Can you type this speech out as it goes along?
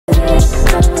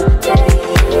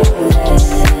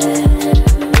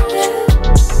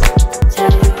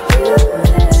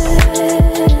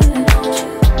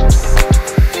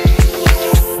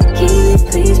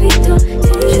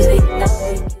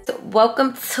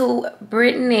welcome to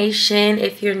Britt Nation.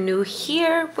 If you're new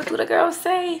here, what do the girls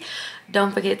say?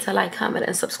 Don't forget to like, comment,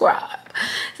 and subscribe.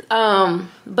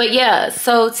 But yeah,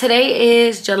 so today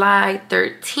is July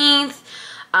 13th.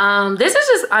 This is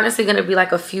just honestly gonna be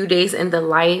like a few days in the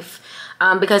life,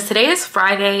 because today is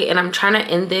Friday and I'm trying to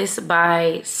end this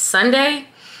by Sunday,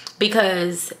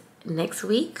 because next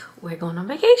week we're going on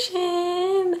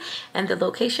vacation and the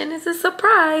location is a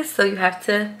surprise, so you have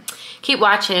to keep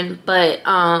watching. But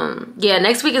yeah,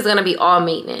 next week is gonna be all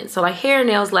maintenance, so like hair,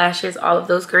 nails, lashes, all of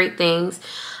those great things.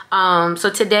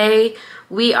 So today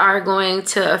we are going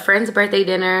to a friend's birthday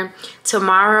dinner.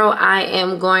 Tomorrow I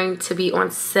am going to be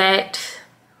on set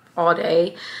all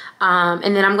day,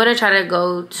 and then I'm gonna try to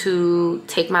go to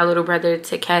take my little brother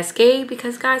to Cascade,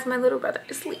 because guys, my little brother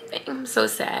is leaving. I'm so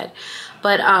sad.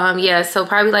 But yeah, so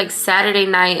probably like Saturday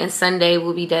night and Sunday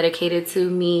will be dedicated to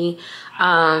me,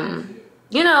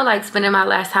 you know, like spending my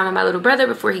last time with my little brother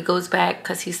before he goes back,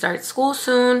 because he starts school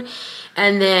soon.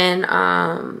 And then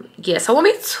yeah, so it won't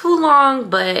be too long,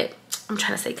 but I'm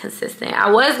trying to stay consistent. I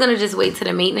was gonna just wait to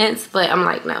the maintenance, but I'm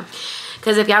like, no,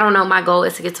 because if y'all don't know, my goal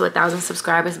is to get to 1,000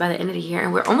 subscribers by the end of the year,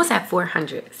 and we're almost at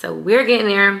 400, so we're getting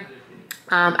there.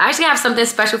 I actually have something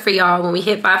special for y'all when we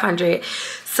hit 500,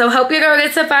 so help your girl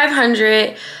get to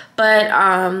 500. But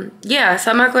yeah,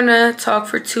 so I'm not gonna talk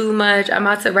for too much. I'm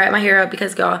about to wrap my hair up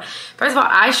because, y'all, first of all,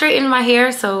 I straighten my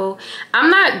hair, so I'm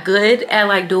not good at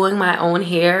like doing my own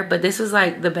hair, but this was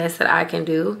like the best that I can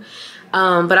do.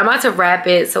 But I'm about to wrap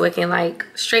it so it can like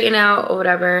straighten out or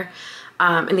whatever.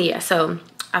 And then, yeah, so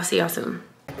I'll see y'all soon.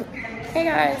 Hey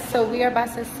guys, so we are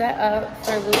about to set up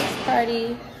for Luke's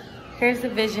party. Here's the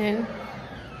vision.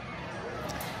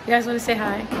 You guys want to say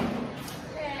hi?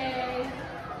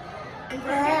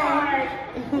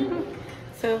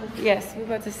 So yes, we're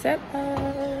about to set up.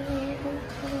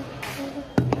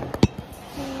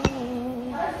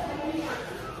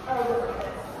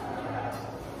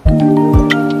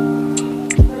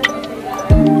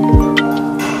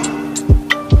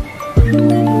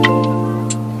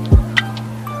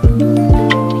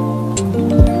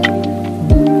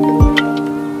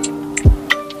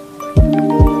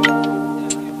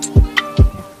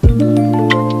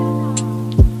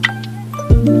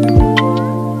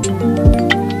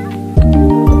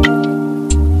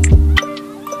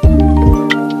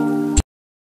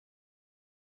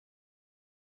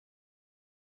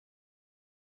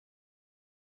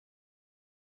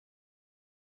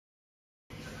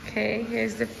 Okay,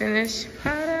 here's the finished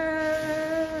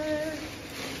product.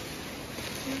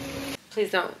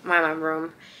 Please don't mind my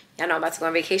room. Y'all know I'm about to go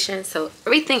on vacation, so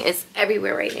everything is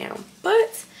everywhere right now.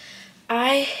 But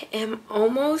I am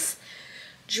almost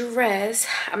dressed.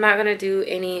 I'm not gonna do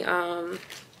any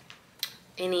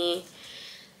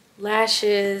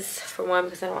lashes for one,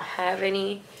 because I don't have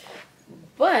any.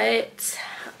 But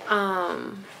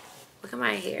look at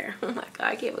my hair. Oh my god,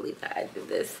 I can't believe that I did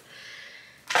this.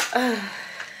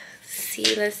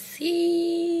 Let's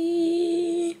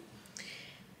see.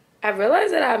 I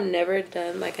realized that I've never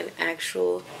done like an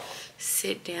actual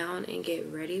sit down and get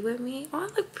ready with me. Oh, I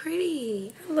look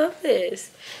pretty. I love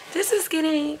this. This is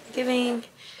giving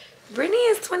Brittany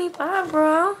is 25,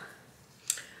 bro.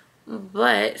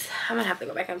 But I'm gonna have to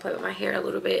go back and play with my hair a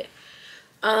little bit.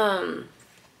 But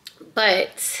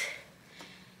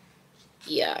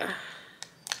yeah,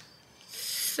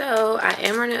 so I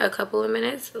am running a couple of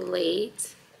minutes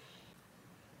late.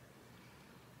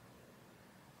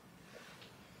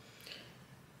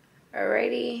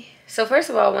 Alrighty, so first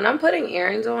of all, when I'm putting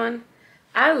earrings on,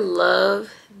 I love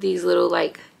these little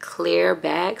like clear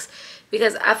bags,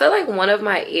 because I feel like one of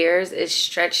my ears is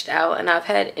stretched out, and I've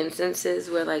had instances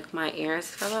where like my ears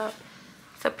fell out.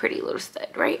 It's a pretty little stud,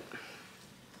 right?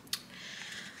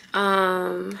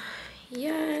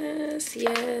 Yes,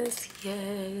 yes,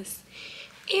 yes.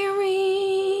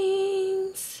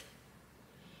 Earrings.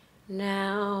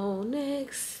 Now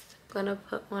next, I'm gonna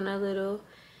put on a little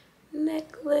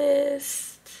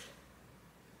necklace.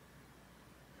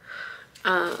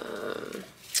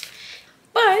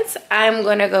 But I'm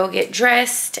gonna go get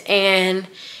dressed and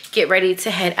get ready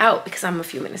to head out, because I'm a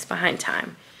few minutes behind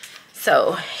time.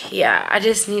 So yeah, I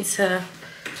just want to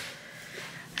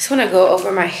go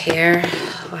over my hair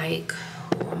like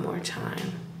one more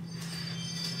time.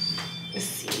 Let's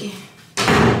see.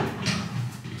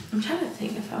 I'm trying to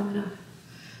think if do I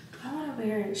want to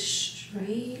wear it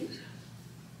straight?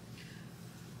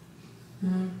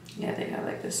 Yeah, I think I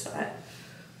like this side.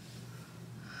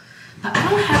 But I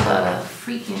don't have a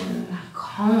freaking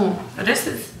comb. But this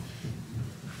is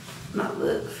my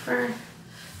look for. I'm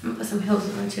gonna put some heels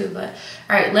on too. But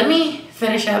all right, let me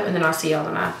finish up and then I'll see y'all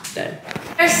when I'm done.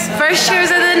 First cheers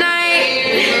of the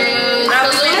night.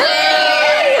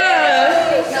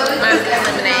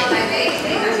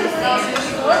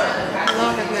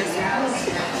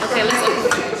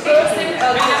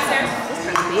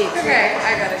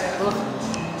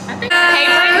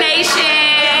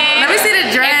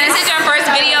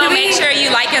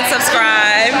 like and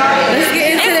subscribe. Let's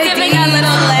get into It's giving a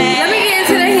little leg. Let me get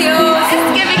into the heels.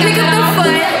 It's giving Pick up the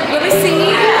foot. Let me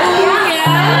see. Oh,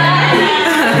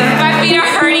 yeah. My feet are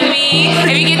hurting me.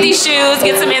 If you get these shoes,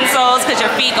 get some insoles because your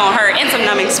feet gonna hurt and some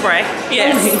numbing spray.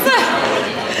 Yes.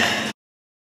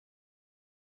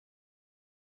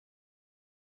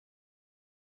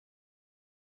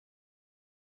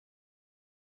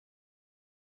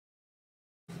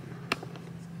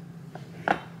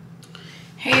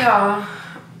 Hey y'all.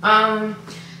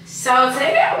 So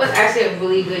today was actually a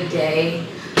really good day.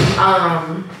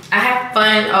 I had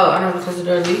fun. Oh, I know because the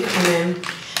door you come in.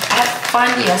 I had fun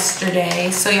yesterday.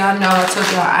 So y'all know I told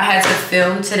y'all I had to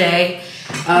film today.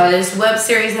 This web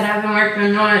series that I've been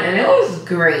working on, and it was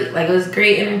great. Like, it was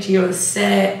great energy on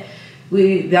set.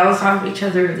 We bounced off each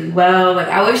other really well. Like,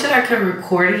 I wish that I could have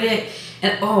recorded it.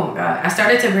 And oh my god, I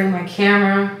started to bring my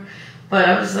camera, but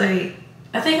I was like,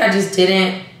 I think I just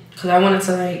didn't. Cause I wanted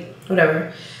to like,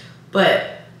 whatever.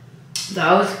 But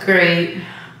that was great.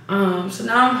 So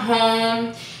now I'm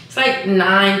home. It's like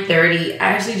 9:30. I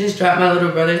actually just dropped my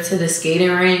little brother to the skating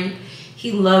rink.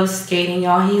 He loves skating,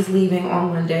 y'all. He's leaving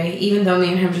on Monday. Even though me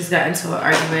and him just got into an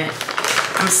argument,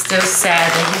 I'm still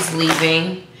sad that he's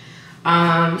leaving.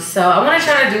 So I wanna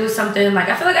try to do something. Like,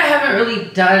 I feel like I haven't really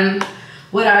done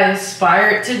what I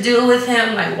aspired to do with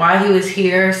him, like while he was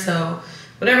here. So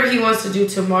whatever he wants to do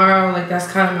tomorrow, like, that's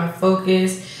kind of my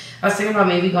focus. I was thinking about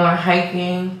maybe going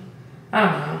hiking. I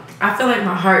don't know. I feel like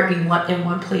my heart be in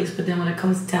one place, but then when it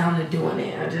comes down to doing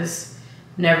it, I just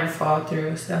never fall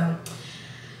through. So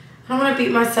I don't want to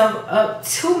beat myself up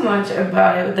too much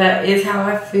about it. That is how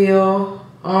I feel.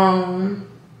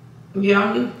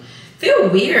 Yeah, I feel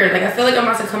weird. Like, I feel like I'm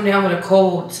about to come down with a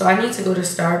cold. So I need to go to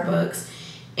Starbucks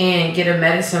and get a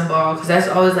medicine ball, because that's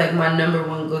always like my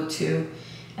 #1 go-to.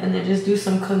 And then just do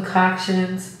some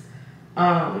concoctions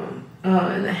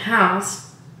in the house.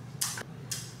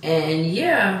 And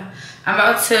yeah, I'm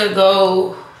about to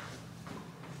go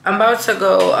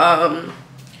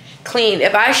clean.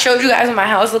 If I showed you guys what my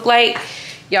house looked like,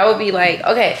 y'all would be like,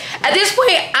 okay. At this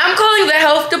point, I'm calling the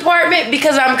health department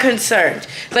because I'm concerned.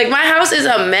 Like, my house is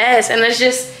a mess, and it's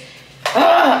just,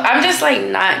 I'm just like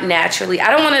not naturally.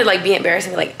 I don't want to like be embarrassed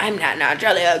and be like, I'm not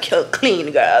naturally a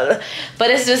clean girl.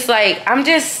 But it's just like,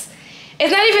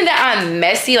 it's not even that I'm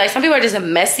messy. Like, some people are just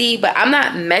messy, but I'm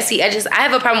not messy. I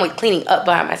have a problem with cleaning up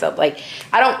behind myself. Like,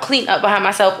 I don't clean up behind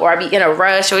myself, or I be in a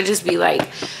rush, or it just be like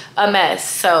a mess.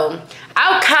 So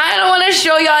I kind of want to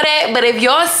show y'all that, but if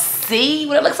y'all see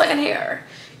what it looks like in here,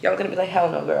 y'all gonna be like, hell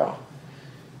no, girl.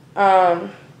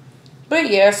 But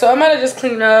yeah, so I'm gonna just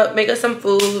clean up, make us some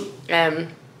food, and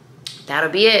that'll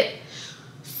be it.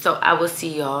 So I will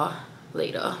see y'all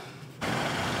later.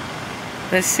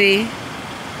 Let's see.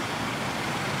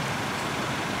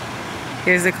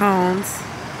 Here's the cones.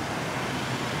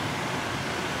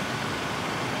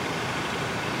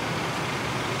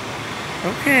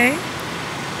 Okay.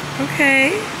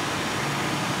 Okay.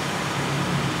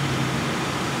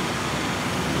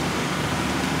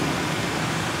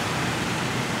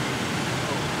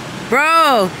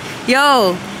 Bro,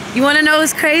 yo, you want to know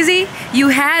what's crazy? You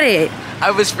had it.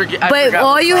 But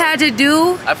all you had to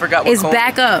do is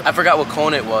back up. I forgot what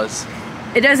cone it was.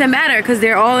 It doesn't matter because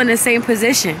they're all in the same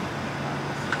position.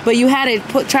 But you had it.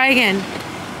 Try again.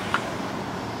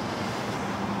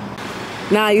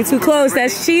 Nah, you're too close.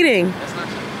 That's cheating.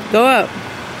 Go up.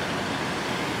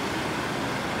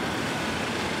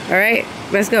 All right,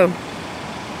 let's go.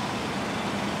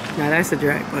 Nah, that's a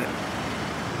drag, but.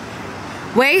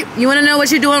 Wait, you want to know what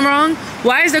you're doing wrong?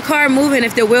 Why is the car moving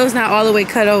if the wheel's not all the way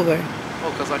cut over? Oh,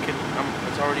 because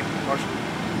it's already partial.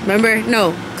 Remember?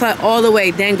 No, cut all the way,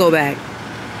 then go back.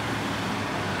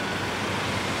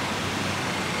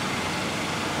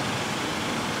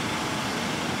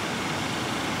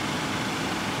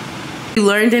 You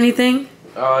learned anything?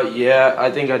 Yeah, I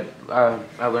think I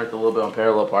learned a little bit on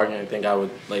parallel parking. I think I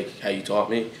would like how you taught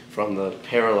me from the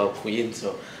parallel queen,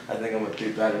 so I think I'm gonna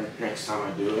do better next time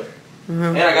I do it. Mm-hmm.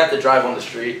 And I got to drive on the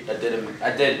street. I'd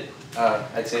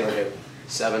say like a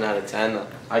 7 out of 10.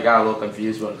 I got a little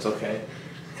confused, but it's okay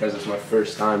because it's my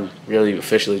first time really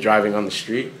officially driving on the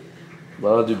street.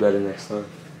 But I'll do better next time.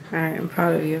 All right, I'm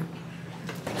proud of you.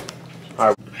 All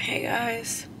right. Hey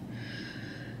guys.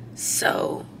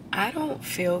 So I don't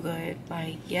feel good.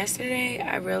 Like, yesterday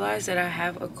I realized that I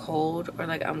have a cold, or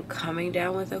like I'm coming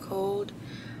down with a cold.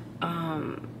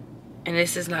 And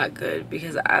this is not good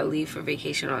because I leave for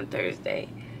vacation on Thursday.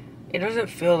 It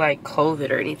doesn't feel like COVID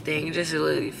or anything. It just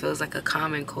literally feels like a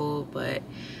common cold, but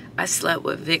I slept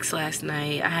with Vicks last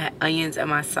night. I had onions in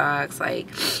my socks. Like,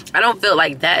 I don't feel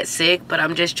like that sick, but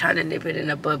I'm just trying to nip it in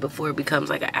the bud before it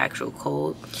becomes like an actual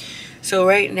cold. So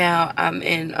right now I'm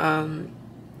in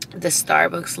the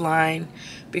Starbucks line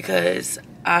because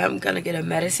I'm gonna get a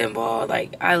medicine ball.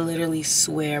 Like, I literally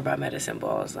swear by medicine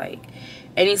balls. Like,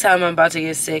 anytime I'm about to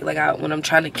get sick, like when I'm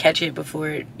trying to catch it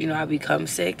before, you know, I become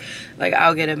sick, like,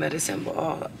 I'll get a medicine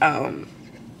ball.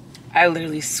 I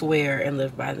literally swear and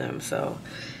live by them. So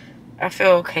I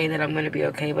feel okay that I'm gonna be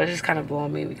okay, but it's just kind of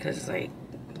blowing me because, like,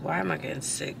 why am I getting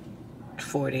sick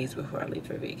 4 days before I leave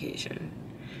for vacation?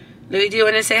 Louis, do you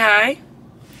want to say hi?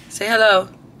 Say hello.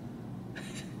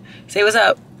 Say what's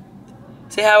up.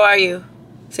 Say how are you.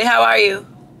 Say how are you.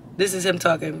 This is him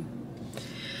talking.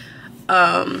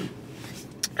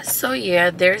 So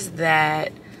yeah, there's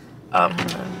that.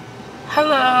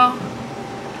 Hello.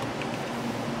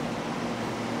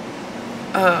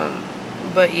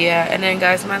 But yeah, and then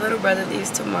guys, my little brother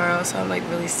leaves tomorrow, so I'm like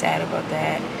really sad about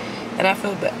that. And I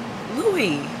feel bad.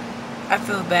 Louis, I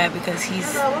feel bad because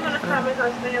he's... Hello, we're going to comment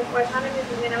on Spanish for how many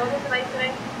is it? What would you like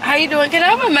today? How you doing? Can I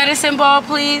have a medicine ball,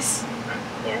 please?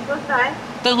 Yes, what size?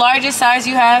 The largest size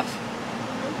you have?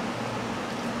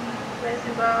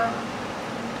 Medicine ball.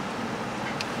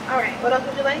 Alright, what else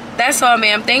would you like? That's all,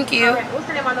 ma'am. Thank you. Alright, what's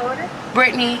the name on the order?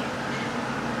 Brittany.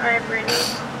 Alright, Brittany.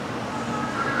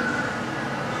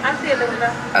 I'll see you at the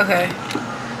window. Okay.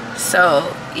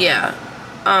 So, yeah.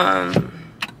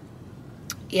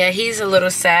 Yeah, he's a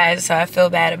little sad, so I feel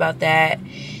bad about that.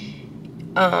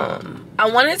 I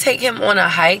want to take him on a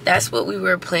hike. That's what we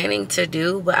were planning to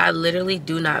do, but I literally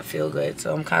do not feel good.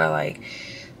 So I'm kind of like,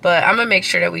 but I'm going to make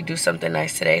sure that we do something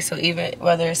nice today. So even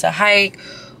whether it's a hike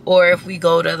or if we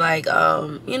go to like,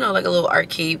 you know, like a little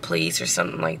arcade place or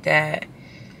something like that.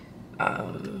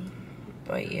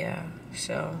 But yeah,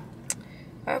 so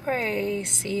I'll probably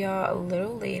see y'all a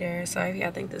little later. Sorry if y'all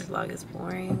think this vlog is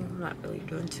boring. I'm not really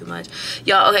doing too much.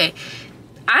 Y'all, okay.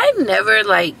 I never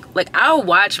like I'll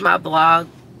watch my vlog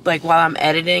like while I'm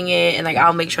editing it, and like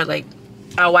I'll make sure like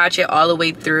I'll watch it all the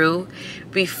way through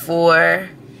before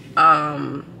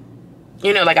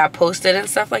you know, like I post it and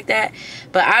stuff like that.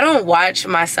 But I don't watch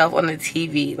myself on the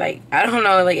TV. Like, I don't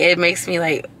know, like it makes me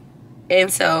like...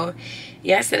 And so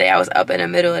yesterday I was up in the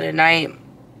middle of the night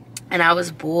and I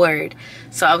was bored.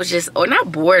 So I was just, or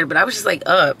not bored, but I was just like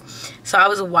up. So I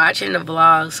was watching the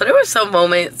vlog. So there were some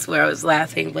moments where I was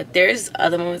laughing, but there's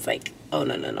other moments like, oh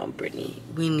no, Brittany,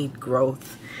 we need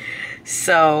growth.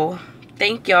 So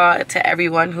thank y'all to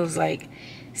everyone who's like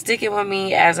sticking with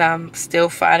me as I'm still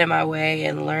finding my way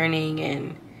and learning.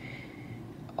 And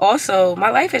also my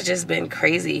life has just been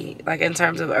crazy, like in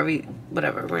terms of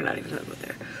whatever, we're not even gonna go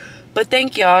there. But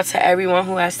thank y'all to everyone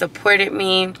who has supported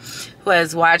me, who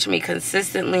has watched me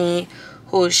consistently,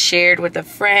 who shared with a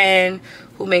friend,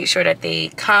 who make sure that they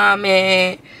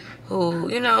comment,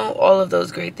 who, you know, all of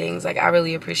those great things. Like, I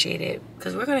really appreciate it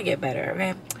because we're gonna get better,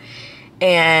 okay?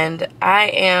 And I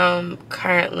am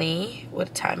currently,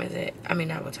 what time is it? I mean,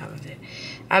 not what time is it?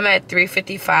 I'm at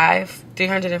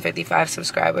 355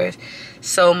 subscribers.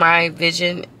 So my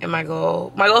vision and my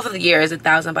goal for the year is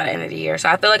 1,000 by the end of the year. So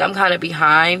I feel like I'm kind of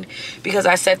behind because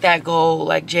I set that goal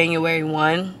like January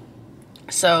 1.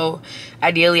 So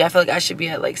ideally I feel like I should be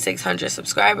at like 600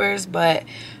 subscribers, but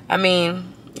I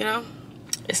mean, you know,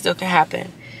 it still can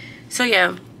happen. So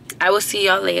yeah, I will see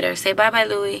y'all later. Say bye-bye,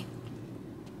 Louis.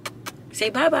 Say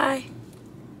bye-bye.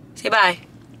 Say bye.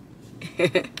 All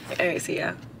right, see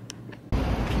ya.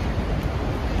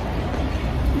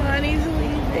 Money's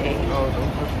leaving. Oh,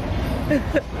 don't push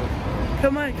me.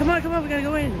 Come on, we gotta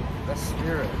go in. That's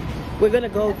spirit. We're gonna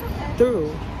go through.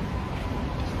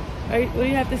 All right, what do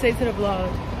you have to say to the vlog?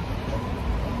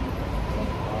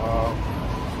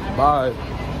 Bye.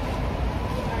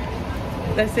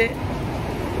 That's it?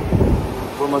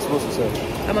 What am I supposed to say?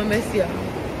 I'ma miss y'all.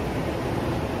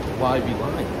 Why be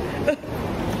lying?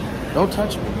 Don't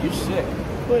touch me. You're sick.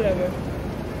 Whatever.